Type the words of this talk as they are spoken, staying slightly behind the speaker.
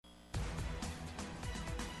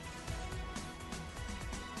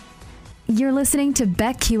You're listening to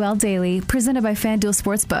BetQL Daily, presented by FanDuel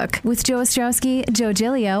Sportsbook, with Joe Ostrowski, Joe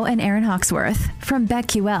Giglio, and Aaron Hawksworth from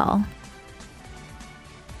BetQL.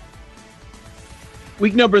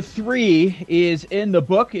 Week number 3 is in the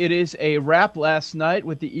book. It is a wrap last night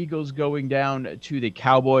with the Eagles going down to the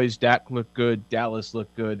Cowboys. Dak looked good. Dallas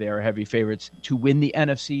looked good. They are heavy favorites to win the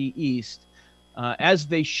NFC East, as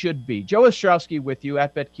they should be. Joe Ostrowski with you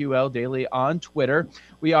at BetQL Daily on Twitter.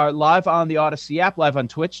 We are live on the Odyssey app, live on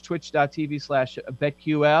Twitch,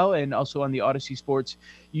 twitch.tv/BetQL, and also on the Odyssey Sports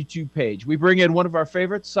YouTube page. We bring in one of our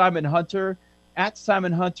favorites, Simon Hunter, at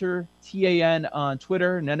Simon Hunter, TAN on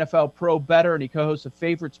Twitter, an NFL pro bettor, and he co-hosts a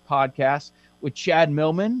Favorites podcast with Chad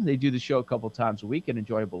Millman. They do the show a couple times a week, an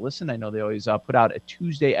enjoyable listen. I know they always put out a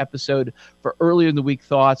Tuesday episode for earlier in the week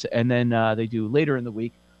thoughts, and then they do later in the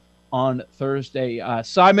week on Thursday.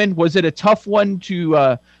 Simon, was it a tough one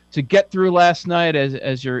to get through last night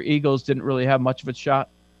as your Eagles didn't really have much of a shot?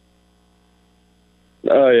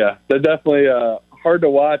 Oh, yeah. They're definitely hard to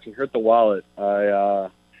watch and hurt the wallet.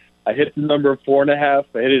 I hit the number of 4.5.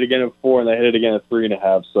 I hit it again at 4, and I hit it again at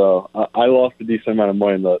 3.5. So I lost a decent amount of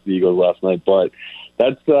money in the Eagles last night. But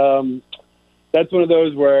that's one of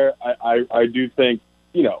those where I do think,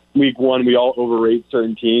 week 1 we all overrate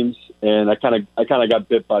certain teams, and I kind of got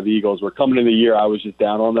bit by the Eagles. Where coming into the year I was just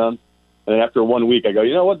down on them, and then after 1 week I go,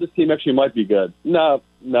 you know what, this team actually might be good. No,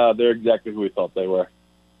 they're exactly who we thought they were.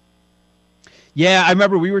 Yeah, I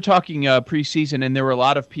remember we were talking preseason, and there were a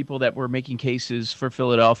lot of people that were making cases for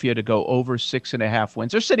Philadelphia to go over 6.5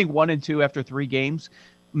 wins. They're sitting 1-2 after 3 games.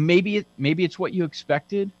 Maybe it's what you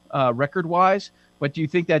expected record-wise, but do you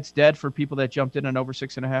think that's dead for people that jumped in on over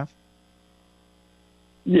 6.5?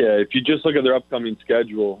 Yeah, if you just look at their upcoming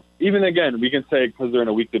schedule, even again, we can say because they're in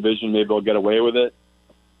a weak division, maybe they'll get away with it.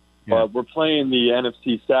 Yeah. But we're playing the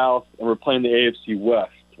NFC South and we're playing the AFC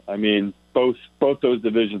West. I mean, both those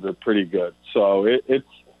divisions are pretty good. So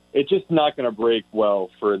it's just not going to break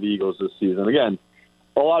well for the Eagles this season. Again,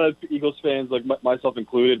 a lot of Eagles fans, like myself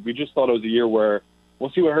included, we just thought it was a year where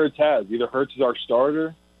we'll see what Hurts has. Either Hurts is our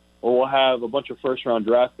starter or we'll have a bunch of first-round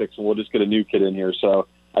draft picks and we'll just get a new kid in here. So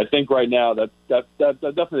I think right now that's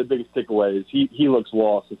definitely the biggest takeaway is he looks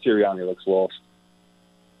lost and Sirianni looks lost.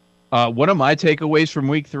 One of my takeaways from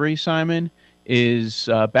week 3, Simon, is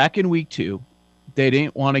back in week 2, they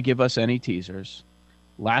didn't want to give us any teasers.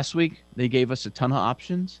 Last week, they gave us a ton of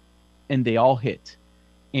options, and they all hit.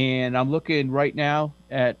 And I'm looking right now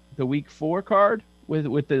at the week 4 card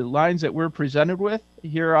with the lines that we're presented with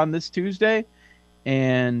here on this Tuesday,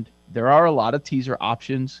 and there are a lot of teaser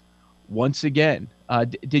options once again.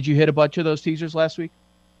 Did you hit a bunch of those teasers last week?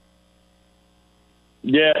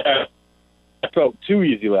 Yeah, I felt too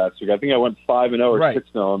easy last week. I think I went 5-0 or right.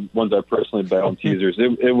 6-0 on ones I personally bet on teasers.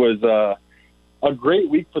 It was a great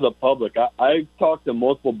week for the public. I talked to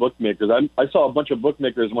multiple bookmakers. I saw a bunch of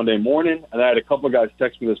bookmakers Monday morning, and I had a couple of guys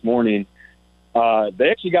text me this morning. They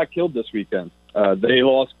actually got killed this weekend. They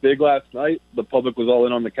lost big last night. The public was all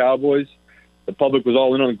in on the Cowboys. The public was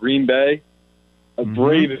all in on Green Bay.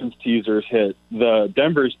 Ravens teasers hit. The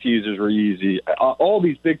Denver's teasers were easy. All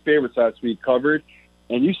these big favorites last week covered.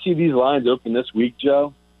 And you see these lines open this week,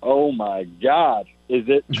 Joe. Oh, my God. Is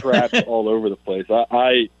it trapped all over the place?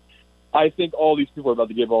 I think all these people are about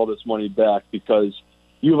to give all this money back because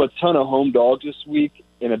you have a ton of home dogs this week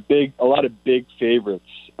and a lot of big favorites.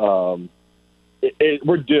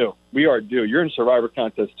 We're due. We are due. You're in Survivor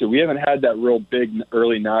contest, too. We haven't had that real big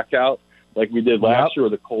early knockout like we did last year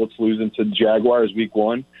with the Colts losing to the Jaguars week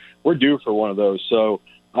 1. We're due for one of those. So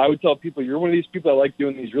I would tell people, you're one of these people that like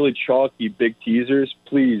doing these really chalky big teasers.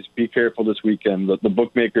 Please be careful this weekend. The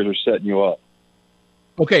bookmakers are setting you up.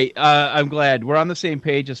 Okay, I'm glad we're on the same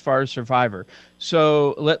page as far as Survivor.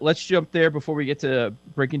 So let's jump there before we get to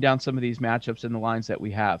breaking down some of these matchups and the lines that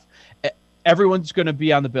we have. Everyone's going to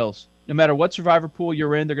be on the Bills. No matter what Survivor pool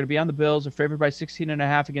you're in, they're going to be on the Bills. They're favored by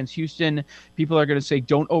 16.5 against Houston. People are going to say,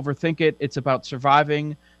 don't overthink it. It's about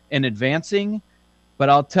surviving and advancing. But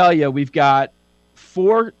I'll tell you, we've got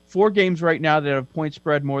four games right now that have point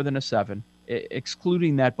spread more than a 7,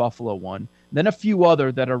 excluding that Buffalo one. Then a few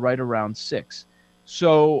other that are right around 6.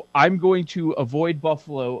 So I'm going to avoid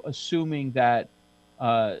Buffalo, assuming that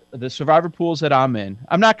the Survivor pools that I'm in,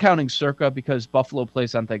 I'm not counting Circa because Buffalo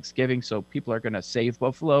plays on Thanksgiving, so people are going to save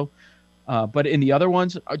Buffalo. But in the other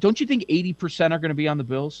ones, don't you think 80% are going to be on the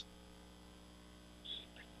Bills?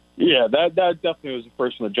 Yeah, that definitely was the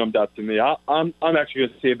first one that jumped out to me. I'm actually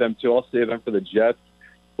going to save them too. I'll save them for the Jets.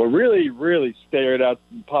 What really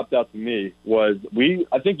popped out to me was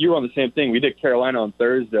I think you were on the same thing. We did Carolina on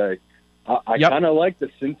Thursday. I kind of like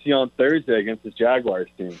the Cincy on Thursday against the Jaguars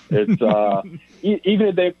team. It's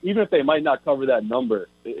even if they might not cover that number,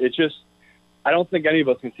 it's just I don't think any of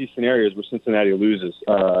us can see scenarios where Cincinnati loses.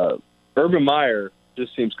 Urban Meyer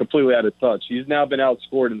just seems completely out of touch. He's now been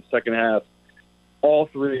outscored in the second half all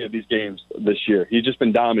 3 of these games this year. He's just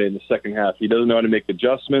been dominating the second half. He doesn't know how to make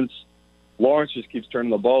adjustments. Lawrence just keeps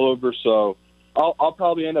turning the ball over. So I'll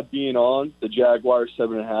probably end up being on the Jaguars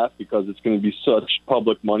 7.5 because it's going to be such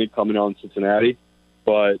public money coming on Cincinnati.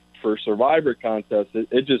 But for Survivor contest,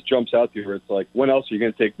 it just jumps out to you where it's like, when else are you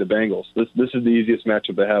going to take the Bengals? This is the easiest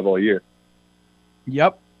matchup they have all year.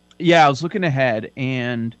 Yep. Yeah, I was looking ahead,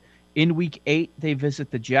 and in week 8, they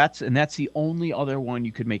visit the Jets, and that's the only other one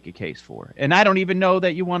you could make a case for. And I don't even know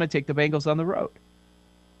that you want to take the Bengals on the road.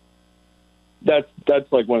 That's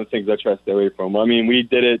like one of the things I try to stay away from. I mean, we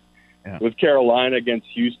did it with Carolina against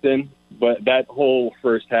Houston, but that whole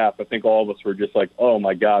first half, I think all of us were just like, oh,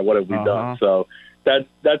 my God, what have we done? So that's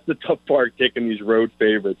the tough part, taking these road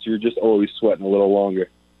favorites. You're just always sweating a little longer.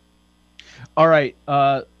 All right.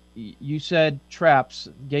 You said traps,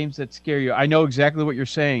 games that scare you. I know exactly what you're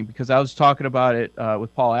saying because I was talking about it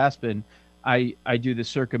with Paul Aspen. I do the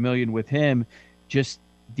Circa Million with him. Just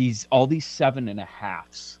all these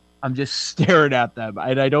 7.5s. I'm just staring at them,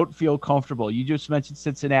 and I don't feel comfortable. You just mentioned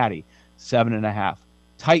Cincinnati, 7.5.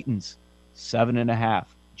 Titans, 7.5.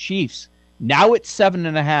 Chiefs, now it's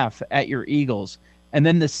 7.5 at your Eagles. And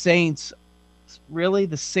then the Saints, really?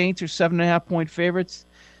 The Saints are 7.5-point favorites?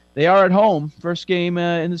 They are at home, first game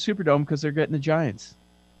in the Superdome because they're getting the Giants.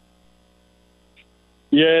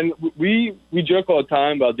 Yeah, and we joke all the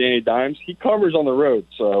time about Danny Dimes. He covers on the road,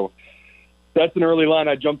 so that's an early line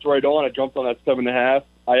I jumped right on. I jumped on that 7.5.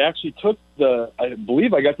 I actually took I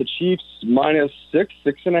believe I got the Chiefs -6,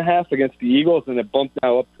 6.5 against the Eagles, and it bumped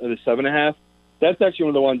now up to the 7.5. That's actually one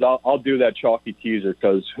of the ones I'll do that chalky teaser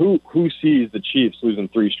because who sees the Chiefs losing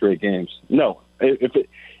 3 straight games? No. If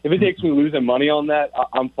it takes me losing money on that,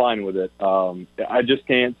 I'm fine with it. I just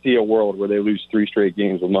can't see a world where they lose 3 straight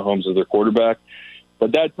games with Mahomes as their quarterback.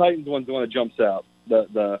 But that Titans one's the one that jumps out.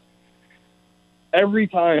 Every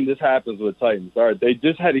time this happens with the Titans, all right, they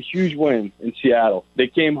just had a huge win in Seattle. They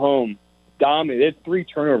came home, dominated, 3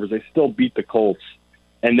 turnovers. They still beat the Colts.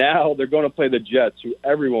 And now they're going to play the Jets, who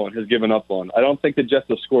everyone has given up on. I don't think the Jets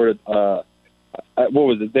have scored what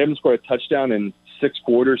was it? They haven't scored a touchdown in 6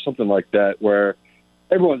 quarters, something like that, where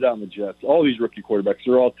everyone's out in the Jets. All these rookie quarterbacks,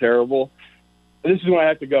 they're all terrible. And this is when I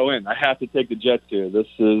have to go in. I have to take the Jets here. This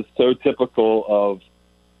is so typical of,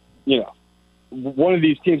 one of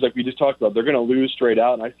these teams like we just talked about, they're going to lose straight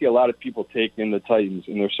out, and I see a lot of people taking the Titans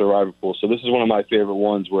in their survivor pool. So this is one of my favorite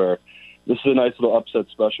ones where this is a nice little upset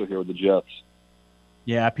special here with the Jets.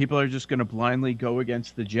 Yeah, people are just going to blindly go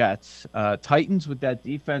against the Jets. Titans with that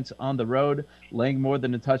defense on the road, laying more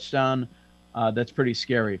than a touchdown, that's pretty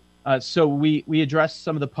scary. So we addressed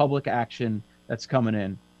some of the public action that's coming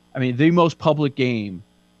in. I mean, the most public game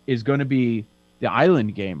is going to be the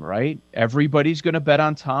Island game, right? Everybody's going to bet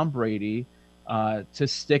on Tom Brady to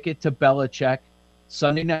stick it to Belichick.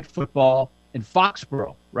 Sunday Night Football in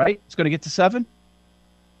Foxborough, right? It's going to get to 7?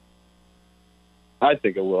 I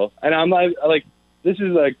think it will. And I'm like, this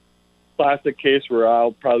is a classic case where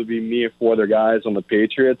I'll probably be me and 4 other guys on the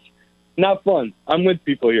Patriots. Not fun. I'm with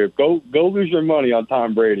people here. Go lose your money on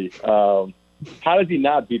Tom Brady. How does he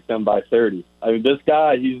not beat them by 30? I mean, this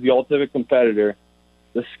guy, he's the ultimate competitor.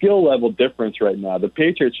 The skill level difference right now, the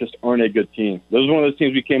Patriots just aren't a good team. This was one of those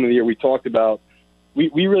teams we came in the year, we talked about.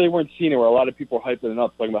 We really weren't seeing it where a lot of people were hyping it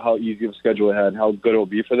up, talking about how easy of a schedule they had and how good it will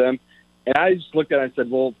be for them. And I just looked at it and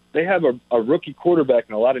said, well, they have a rookie quarterback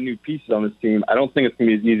and a lot of new pieces on this team. I don't think it's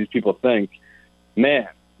going to be as easy as people think. Man,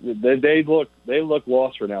 they look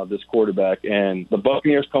lost right now, this quarterback. And the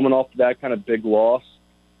Buccaneers coming off that kind of big loss,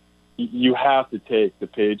 you have to take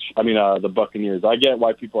the Buccaneers. I get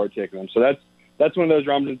why people are taking them. So that's one of those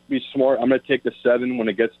where I'm going to be smart. I'm going to take the 7 when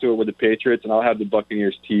it gets to it with the Patriots, and I'll have the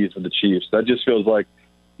Buccaneers tease with the Chiefs. That just feels like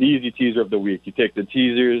the easy teaser of the week. You take the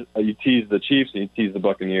teasers, you tease the Chiefs, and you tease the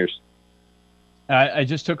Buccaneers. I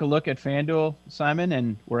just took a look at FanDuel, Simon,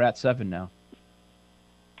 and we're at 7 now.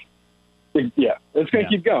 Yeah, it's going to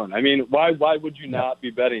keep going. I mean, why would you not be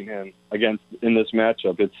betting him in this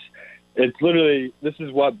matchup? It's literally, this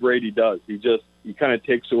is what Brady does. He kind of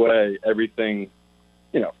takes away everything.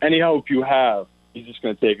 Any hope you have, he's just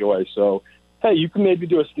going to take away. So, hey, you can maybe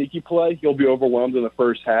do a sneaky play. He'll be overwhelmed in the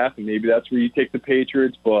first half, and maybe that's where you take the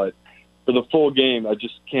Patriots. But for the full game, I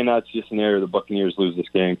just cannot see a scenario the Buccaneers lose this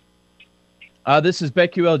game. This is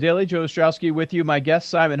BetQL Daily. Joe Ostrowski with you. My guest,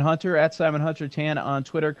 Simon Hunter, at Simon Hunter Tan on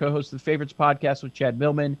Twitter, co-host of the Favorites podcast with Chad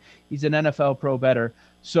Millman. He's an NFL pro bettor.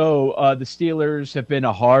 So the Steelers have been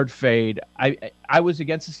a hard fade. I was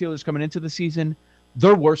against the Steelers coming into the season,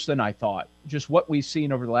 they're worse than I thought. Just what we've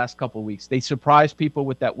seen over the last couple of weeks. They surprised people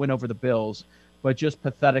with that win over the Bills, but just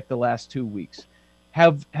pathetic the last 2 weeks.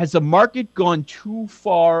 Has the market gone too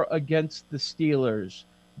far against the Steelers?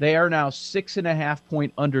 They are now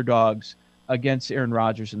 6.5-point underdogs against Aaron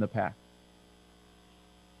Rodgers in the pack.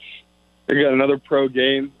 We got another pro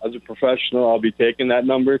game. As a professional, I'll be taking that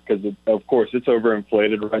number because, of course, it's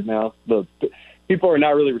overinflated right now. The people are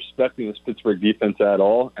not really respecting this Pittsburgh defense at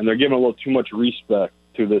all, and they're giving a little too much respect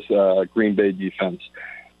to this Green Bay defense.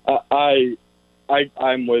 I'm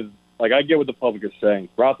with, like, I get what the public is saying.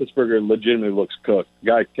 Roethlisberger legitimately looks cooked. The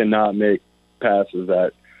guy cannot make passes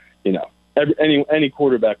that, any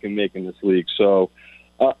quarterback can make in this league. So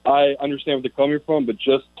I understand where they're coming from, but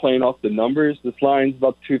just playing off the numbers, this line's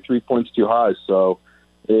about 2-3 points too high. So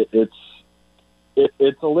it's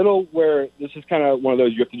a little where this is kind of one of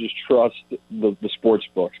those you have to just trust the sports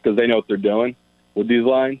books because they know what they're doing with these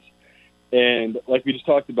lines. And like we just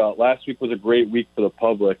talked about, last week was a great week for the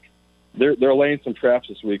public. They're laying some traps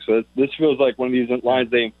this week. So this feels like one of these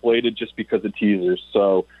lines they inflated just because of teasers.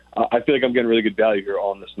 So I feel like I'm getting really good value here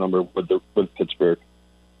on this number with Pittsburgh.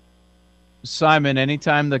 Simon,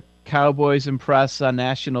 anytime the Cowboys impress on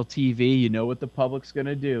national TV, you know what the public's going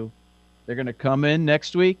to do. They're going to come in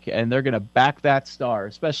next week, and they're going to back that star,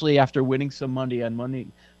 especially after winning some money on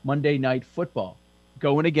Monday Night Football,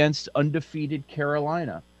 going against undefeated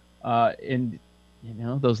Carolina. And,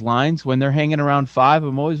 those lines, when they're hanging around 5,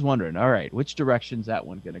 I'm always wondering, all right, which direction's that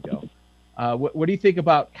one going to go? What do you think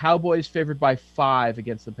about Cowboys favored by 5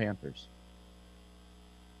 against the Panthers?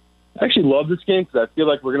 I actually love this game because I feel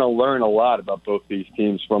like we're going to learn a lot about both these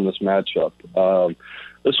teams from this matchup.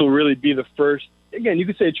 This will really be the first. Again, you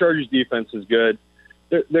could say Chargers defense is good.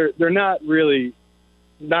 They're not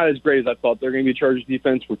as great as I thought they're going to be. Chargers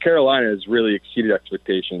defense, but Carolina has really exceeded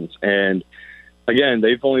expectations. And again,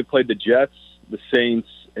 they've only played the Jets, the Saints,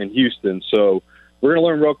 and Houston. So we're going to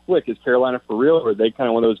learn real quick: is Carolina for real, or are they kind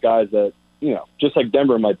of one of those guys that just like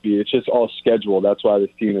Denver might be? It's just all scheduled. That's why this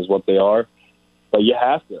team is what they are. But you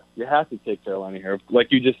have to take Carolina here.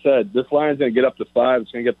 Like you just said, this line is going to get up to 5.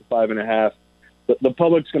 It's going to get to 5.5. The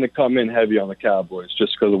public's going to come in heavy on the Cowboys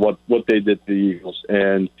just because of what they did to the Eagles.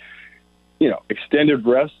 And, extended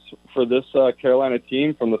rest for this Carolina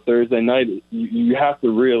team from the Thursday night, you have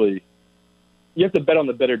to bet on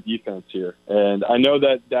the better defense here. And I know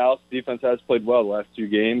that Dallas defense has played well the last 2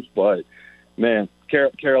 games, but, man,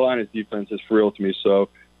 Carolina's defense is for real to me. So,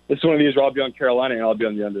 this is one of these where I'll be on Carolina and I'll be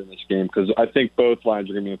on the under in this game because I think both lines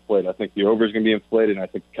are going to be inflated. I think the over is going to be inflated, and I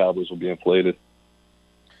think the Cowboys will be inflated.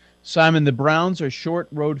 Simon, the Browns are short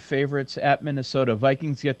road favorites at Minnesota.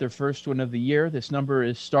 Vikings get their first win of the year. This number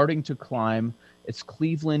is starting to climb. It's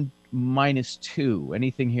Cleveland -2.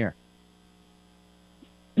 Anything here?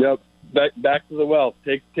 Yep. Back to the well.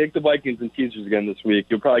 Take the Vikings and teasers again this week.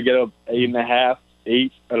 You'll probably get an 8.5,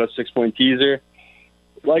 8 out of 6-point teaser.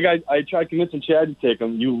 Like I tried convincing Chad to take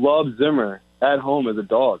him. You love Zimmer at home as a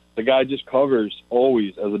dog. The guy just covers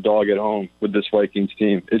always as a dog at home with this Vikings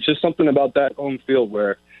team. It's just something about that home field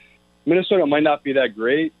where Minnesota might not be that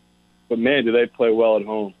great, but, man, do they play well at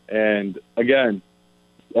home. And, again,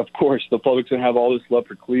 of course, the public's going to have all this love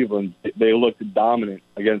for Cleveland. They looked dominant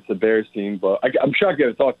against the Bears team, but I'm sure I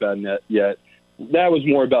can't talk about that yet. That was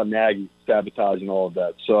more about Nagy sabotaging all of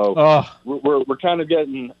that. So we're kind of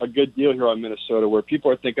getting a good deal here on Minnesota where people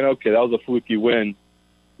are thinking, okay, that was a fluky win.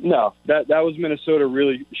 No, that was Minnesota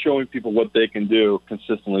really showing people what they can do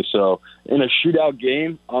consistently. So in a shootout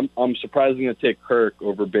game, I'm surprisingly going to take Kirk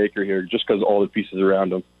over Baker here just because of all the pieces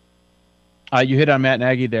around him. You hit on Matt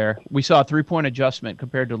Nagy there. We saw a 3-point adjustment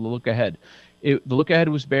compared to the look ahead. The look ahead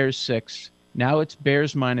was Bears 6. Now it's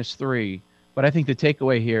Bears -3. But I think the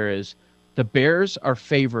takeaway here is the Bears are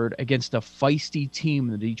favored against a feisty team,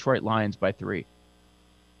 the Detroit Lions, by 3.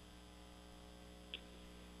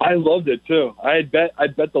 I loved it too. I bet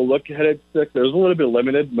the look ahead at 6. It was a little bit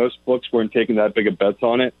limited. Most books weren't taking that big of bets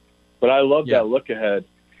on it, but I loved that look ahead.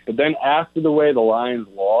 But then after the way the Lions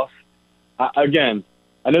lost, I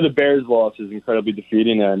know the Bears loss is incredibly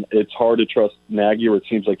defeating, and it's hard to trust Nagy, where it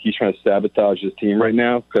seems like he's trying to sabotage his team right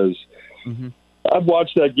now. Because I've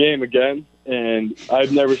watched that game again, and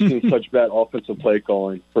I've never seen such bad offensive play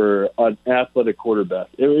calling for an athletic quarterback.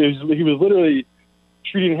 He was literally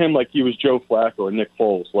treating him like he was Joe Flacco or Nick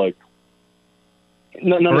Foles. Like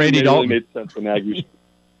none of it really made sense for Nagy.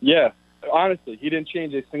 Yeah, honestly, he didn't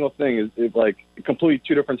change a single thing. It's like completely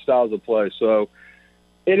 2 different styles of play. So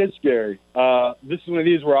it is scary. This is one of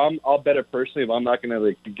these where I'll bet it personally if I'm not going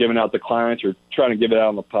to be giving out the clients or trying to give it out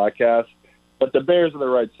on the podcast. But the Bears are the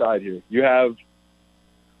right side here. You have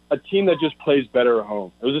a team that just plays better at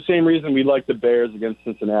home. It was the same reason we like the Bears against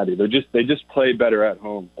Cincinnati. They just play better at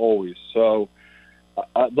home always. So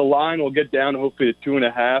the line will get down hopefully to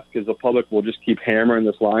 2.5 because the public will just keep hammering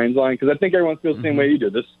this Lions line, because I think everyone feels the same way you do.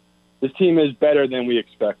 This team is better than we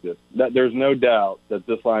expected. There's no doubt that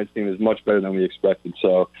this Lions team is much better than we expected.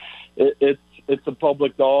 So it's a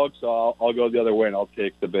public dog, so I'll go the other way, and I'll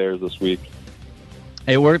take the Bears this week.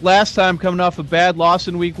 It worked last time, coming off a bad loss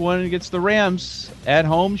in week 1 against the Rams. At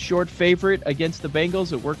home, short favorite against the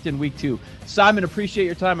Bengals. It worked in week 2. Simon, appreciate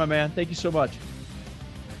your time, my man. Thank you so much.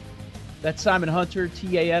 That's Simon Hunter,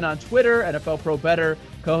 TAN on Twitter, NFL Pro Better,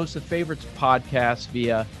 co-host of Favorites podcast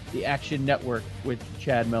via the Action Network with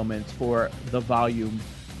Chad Millman for The Volume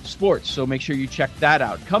Sports. So make sure you check that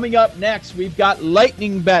out. Coming up next, we've got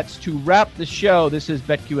lightning bets to wrap the show. This is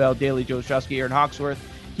BetQL Daily. Joe Ostrowski, Aaron Hawksworth.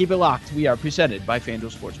 Keep it locked. We are presented by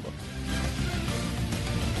FanDuel Sportsbook.